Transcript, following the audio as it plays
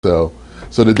So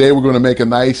today we're going to make a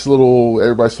nice little,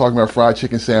 everybody's talking about fried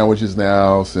chicken sandwiches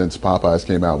now since Popeyes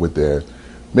came out with their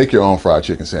make your own fried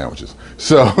chicken sandwiches.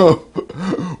 So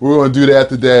we're going to do that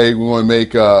today. We're going to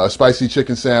make a spicy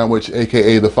chicken sandwich,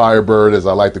 aka the Firebird as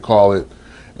I like to call it.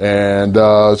 And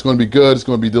it's going to be good, it's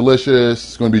going to be delicious,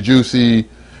 it's going to be juicy,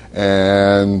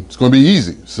 and it's going to be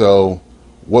easy. So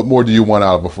what more do you want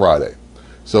out of a Friday?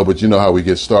 So, but you know how we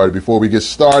get started. Before we get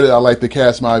started, I like to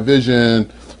cast my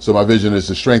vision. So my vision is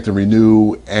to strengthen,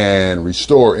 renew, and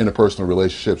restore interpersonal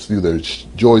relationships through the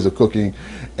joys of cooking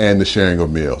and the sharing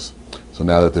of meals. So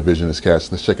now that the vision is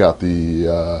cast, let's check out the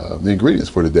ingredients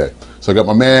for today. So I got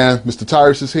my man, Mr.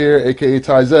 Tyrus is here, aka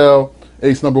Tyzel,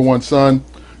 Ace #1 son.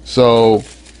 So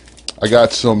I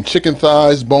got some chicken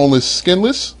thighs, boneless,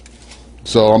 skinless.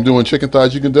 So I'm doing chicken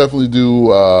thighs. You can definitely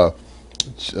do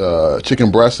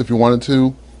chicken breast if you wanted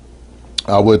to.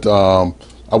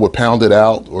 I would pound it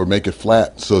out or make it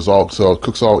flat so it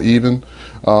cooks all even.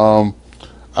 I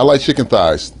like chicken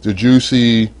thighs. They're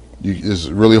juicy. It's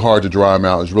really hard to dry them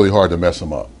out. It's really hard to mess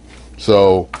them up.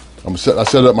 So I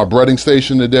set up my breading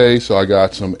station today. So I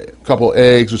got a couple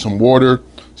eggs with some water.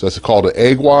 So that's called an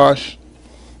egg wash.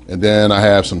 And then I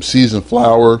have some seasoned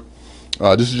flour.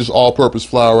 This is just all-purpose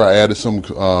flour. I added some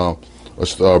brand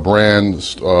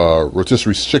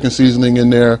rotisserie chicken seasoning in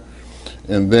there.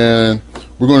 And then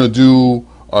we're going to do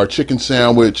our chicken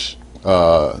sandwich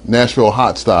Nashville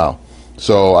hot style.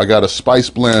 So I got a spice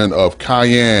blend of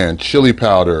cayenne, chili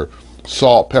powder,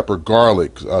 salt, pepper,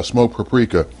 garlic, smoked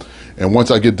paprika. And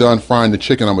once I get done frying the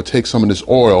chicken, I'm going to take some of the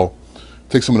oil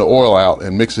out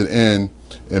and mix it in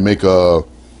and make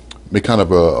kind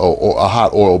of a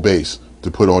hot oil base to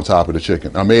put on top of the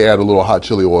chicken. I may add a little hot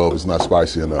chili oil if it's not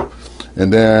spicy enough.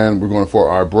 And then we're going for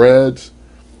our breads.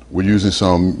 We're using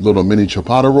some little mini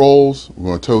ciabatta rolls. We're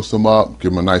going to toast them up,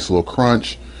 give them a nice little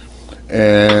crunch.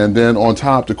 And then on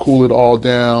top, to cool it all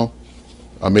down,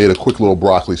 I made a quick little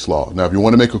broccoli slaw. Now, if you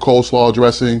want to make a coleslaw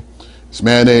dressing, it's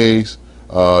mayonnaise.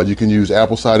 You can use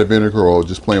apple cider vinegar or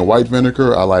just plain white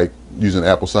vinegar. I like using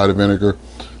apple cider vinegar.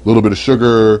 A little bit of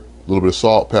sugar, a little bit of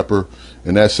salt, pepper,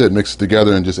 and that's it. Mix it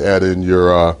together and just add in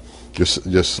your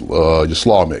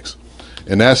slaw mix.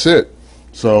 And that's it.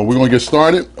 So we're going to get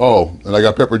started. Oh, and I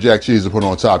got pepper jack cheese to put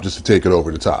on top just to take it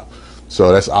over the top. So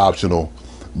that's optional,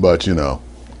 but you know,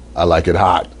 I like it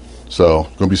hot. So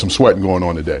going to be some sweating going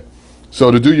on today.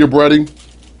 So to do your breading,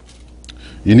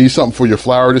 you need something for your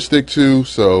flour to stick to.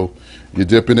 So you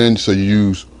dip it in. So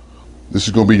this is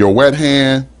going to be your wet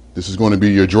hand. This is going to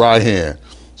be your dry hand.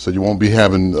 So you won't be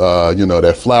having,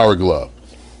 that flour glove.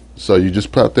 So you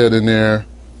just put that in there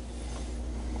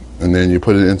and then you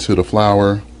put it into the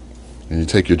flour. And you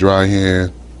take your dry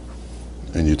hand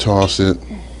and you toss it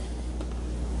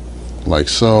like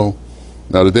so.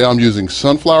 Now today I'm using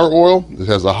sunflower oil. It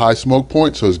has a high smoke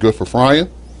point, so it's good for frying.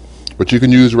 But you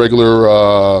can use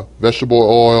regular vegetable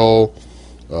oil,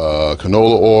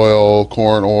 canola oil,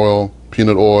 corn oil,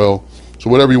 peanut oil, so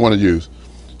whatever you want to use.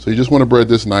 So you just want to bread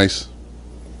this nice.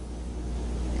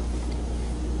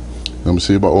 Let me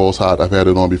see if my oil's hot. I've had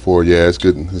it on before. Yeah, it's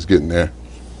good. It's getting there.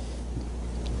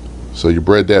 So you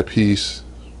bread that piece.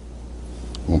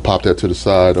 I'm going to pop that to the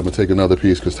side. I'm going to take another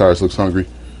piece because Tyrus looks hungry.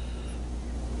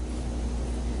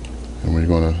 And we're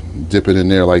going to dip it in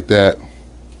there like that.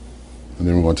 And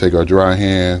then we're going to take our dry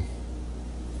hand,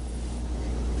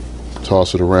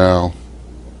 toss it around,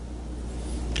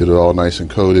 get it all nice and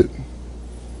coated.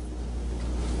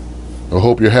 I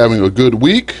hope you're having a good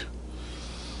week.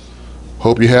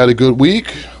 Hope you had a good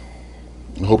week.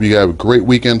 I hope you have great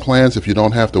weekend plans if you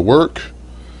don't have to work.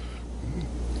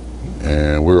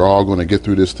 And we're all going to get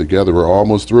through this together. We're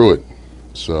almost through it.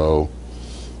 So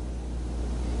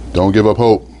don't give up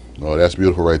hope. Oh, that's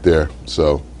beautiful right there.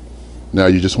 So now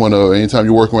you just want to, anytime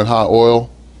you're working with hot oil,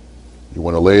 you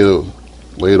want to lay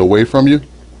it away from you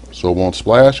so it won't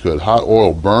splash, because hot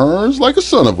oil burns like a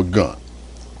son of a gun.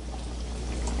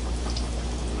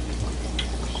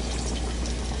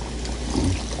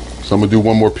 So I'm going to do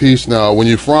one more piece. Now when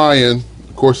you're frying,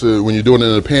 of course, when you're doing it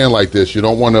in a pan like this, you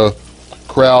don't want to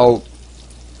crowd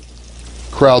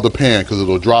the pan because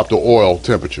it'll drop the oil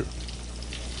temperature.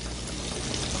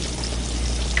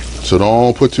 So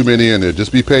don't put too many in there.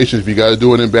 Just be patient. If you got to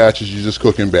do it in batches, you just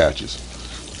cook in batches.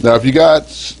 Now if your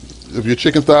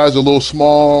chicken thighs are a little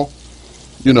small,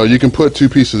 you can put 2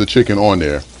 pieces of chicken on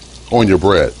there on your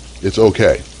bread. It's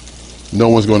okay. No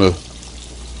one's gonna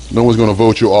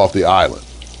vote you off the island.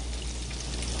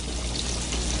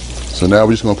 So now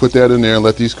we're just gonna put that in there and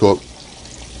let these cook.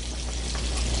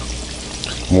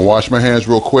 I'm going to wash my hands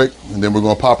real quick, and then we're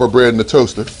going to pop our bread in the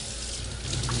toaster.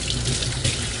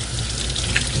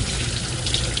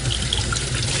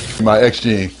 my X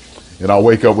gene, and I'll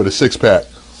wake up with a six-pack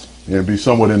and be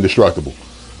somewhat indestructible.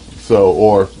 So,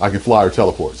 or I can fly or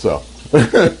teleport. So,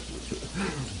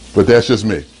 but that's just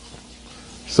me.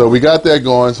 So we got that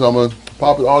going. So I'm gonna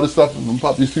pop all this stuff. I'm gonna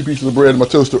pop these 2 pieces of bread in my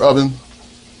toaster oven,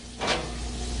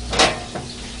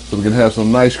 so we can have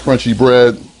some nice crunchy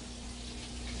bread.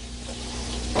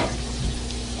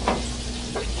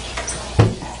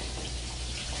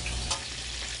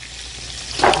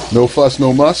 No fuss,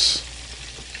 no muss.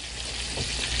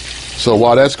 So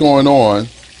while that's going on,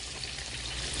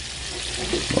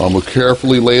 I'm going to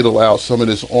carefully ladle out some of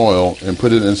this oil and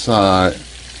put it inside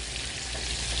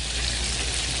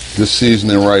this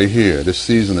seasoning right here, this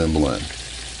seasoning blend.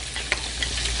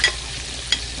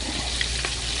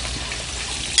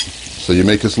 So you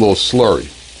make this little slurry.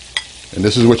 And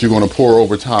this is what you're going to pour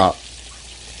over top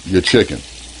your chicken.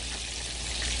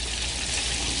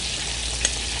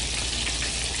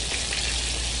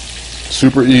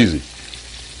 Super easy.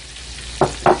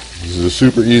 This is a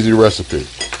super easy recipe.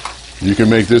 You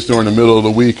can make this during the middle of the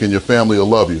week and your family will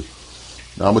love you.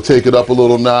 Now I'm going to take it up a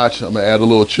little notch. I'm going to add a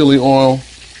little chili oil,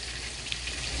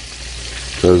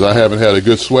 because I haven't had a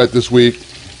good sweat this week.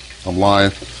 I'm lying.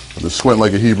 I've been sweating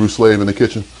like a Hebrew slave in the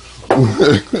kitchen.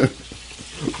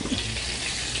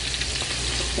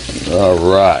 All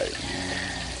right.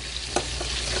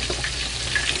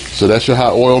 So that's your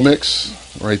hot oil mix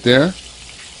right there.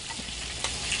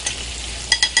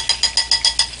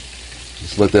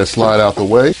 Just let that slide out the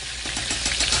way.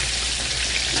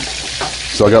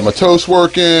 So I got my toast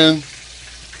working.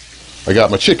 I got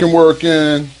my chicken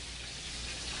working.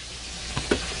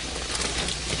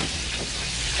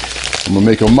 I'm gonna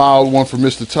make a mild one for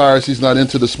Mr. Tyrus. He's not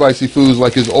into the spicy foods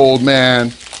like his old man.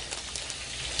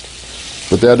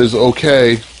 But that is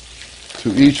okay.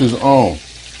 To each his own.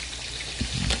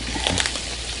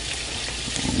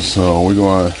 So we're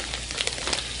gonna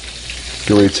get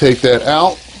ready to take that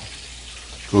out.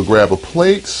 Go grab a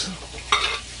plate.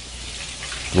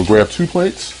 We'll grab 2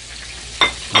 plates.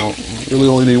 Well, really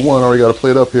only need 1. I already got a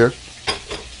plate up here.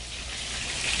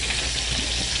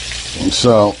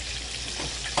 So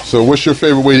what's your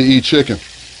favorite way to eat chicken?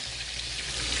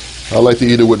 I like to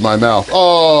eat it with my mouth.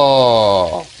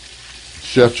 Oh,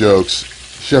 chef jokes,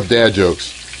 chef dad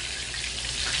jokes.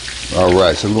 All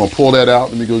right, so we're gonna pull that out.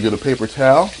 Let me go get a paper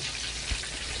towel.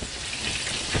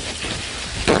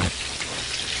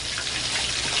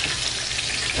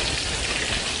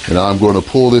 And I'm going to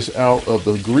pull this out of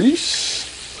the grease.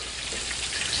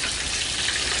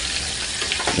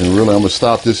 And really, I'm going to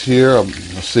stop this here. I'll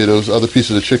save those other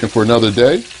pieces of chicken for another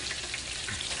day.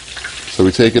 So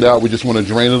we take it out. We just want to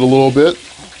drain it a little bit.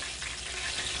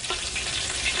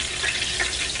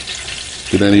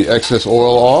 Get any excess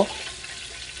oil off.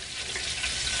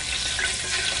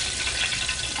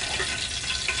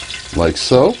 Like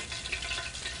so.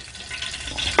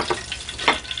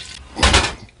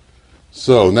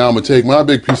 So now I'm going to take my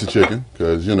big piece of chicken,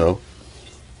 because, you know,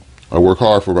 I work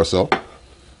hard for myself.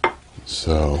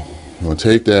 So I'm going to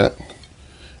take that,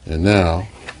 and now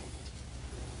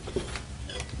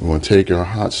we're going to take our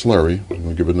hot slurry. We're going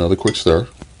to give it another quick stir.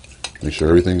 Make sure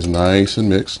everything's nice and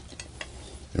mixed.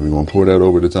 And we're going to pour that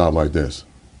over the top like this.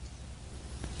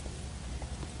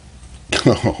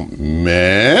 Oh,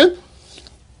 man.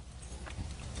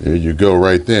 There you go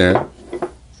right there.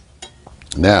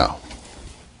 Now,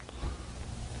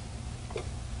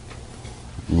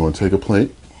 we're going to take a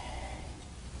plate.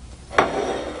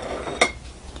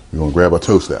 We're going to grab our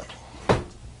toast out.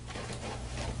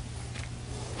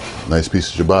 Nice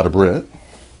piece of ciabatta bread.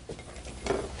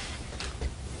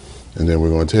 And then we're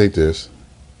going to take this,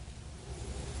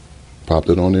 pop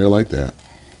it on there like that.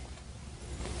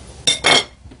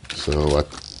 So I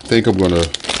think I'm going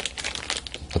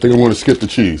to skip the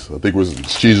cheese. I think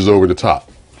cheese is over the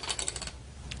top.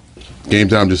 Game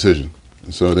time decision.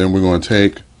 And so then we're going to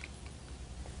take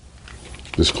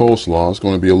this coleslaw. It's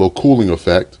going to be a little cooling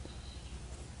effect.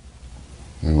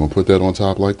 I'm going to put that on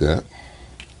top like that.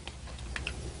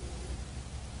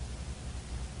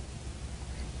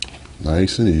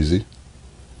 Nice and easy.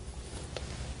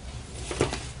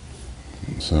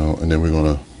 So, and then we're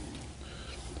going to,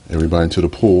 everybody into the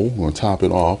pool. We're going to top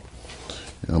it off.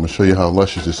 And I'm going to show you how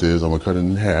luscious this is. I'm going to cut it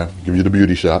in half, give you the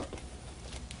beauty shot.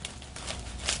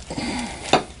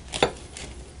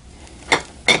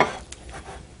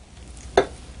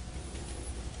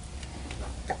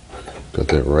 Cut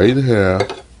that right in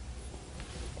half.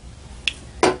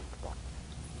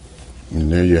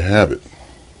 And there you have it.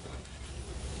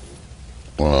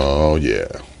 Oh yeah.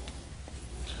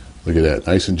 Look at that,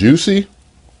 nice and juicy.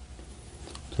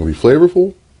 It's gonna be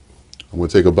flavorful. I'm gonna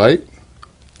take a bite.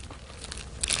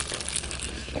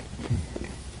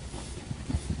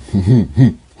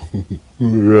 Yeah.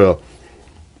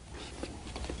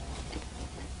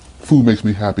 Food makes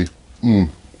me happy.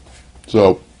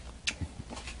 So,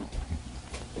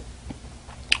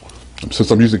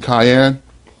 since I'm using cayenne,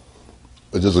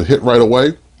 it doesn't hit right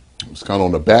away. It's kind of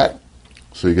on the back.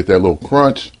 So you get that little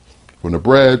crunch from the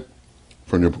bread,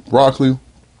 from your broccoli,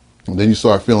 and then you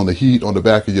start feeling the heat on the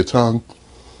back of your tongue,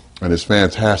 and it's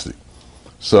fantastic.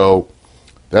 So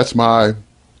that's I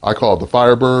call it the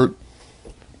Firebird.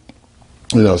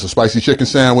 You know, it's a spicy chicken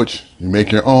sandwich. You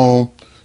make your own.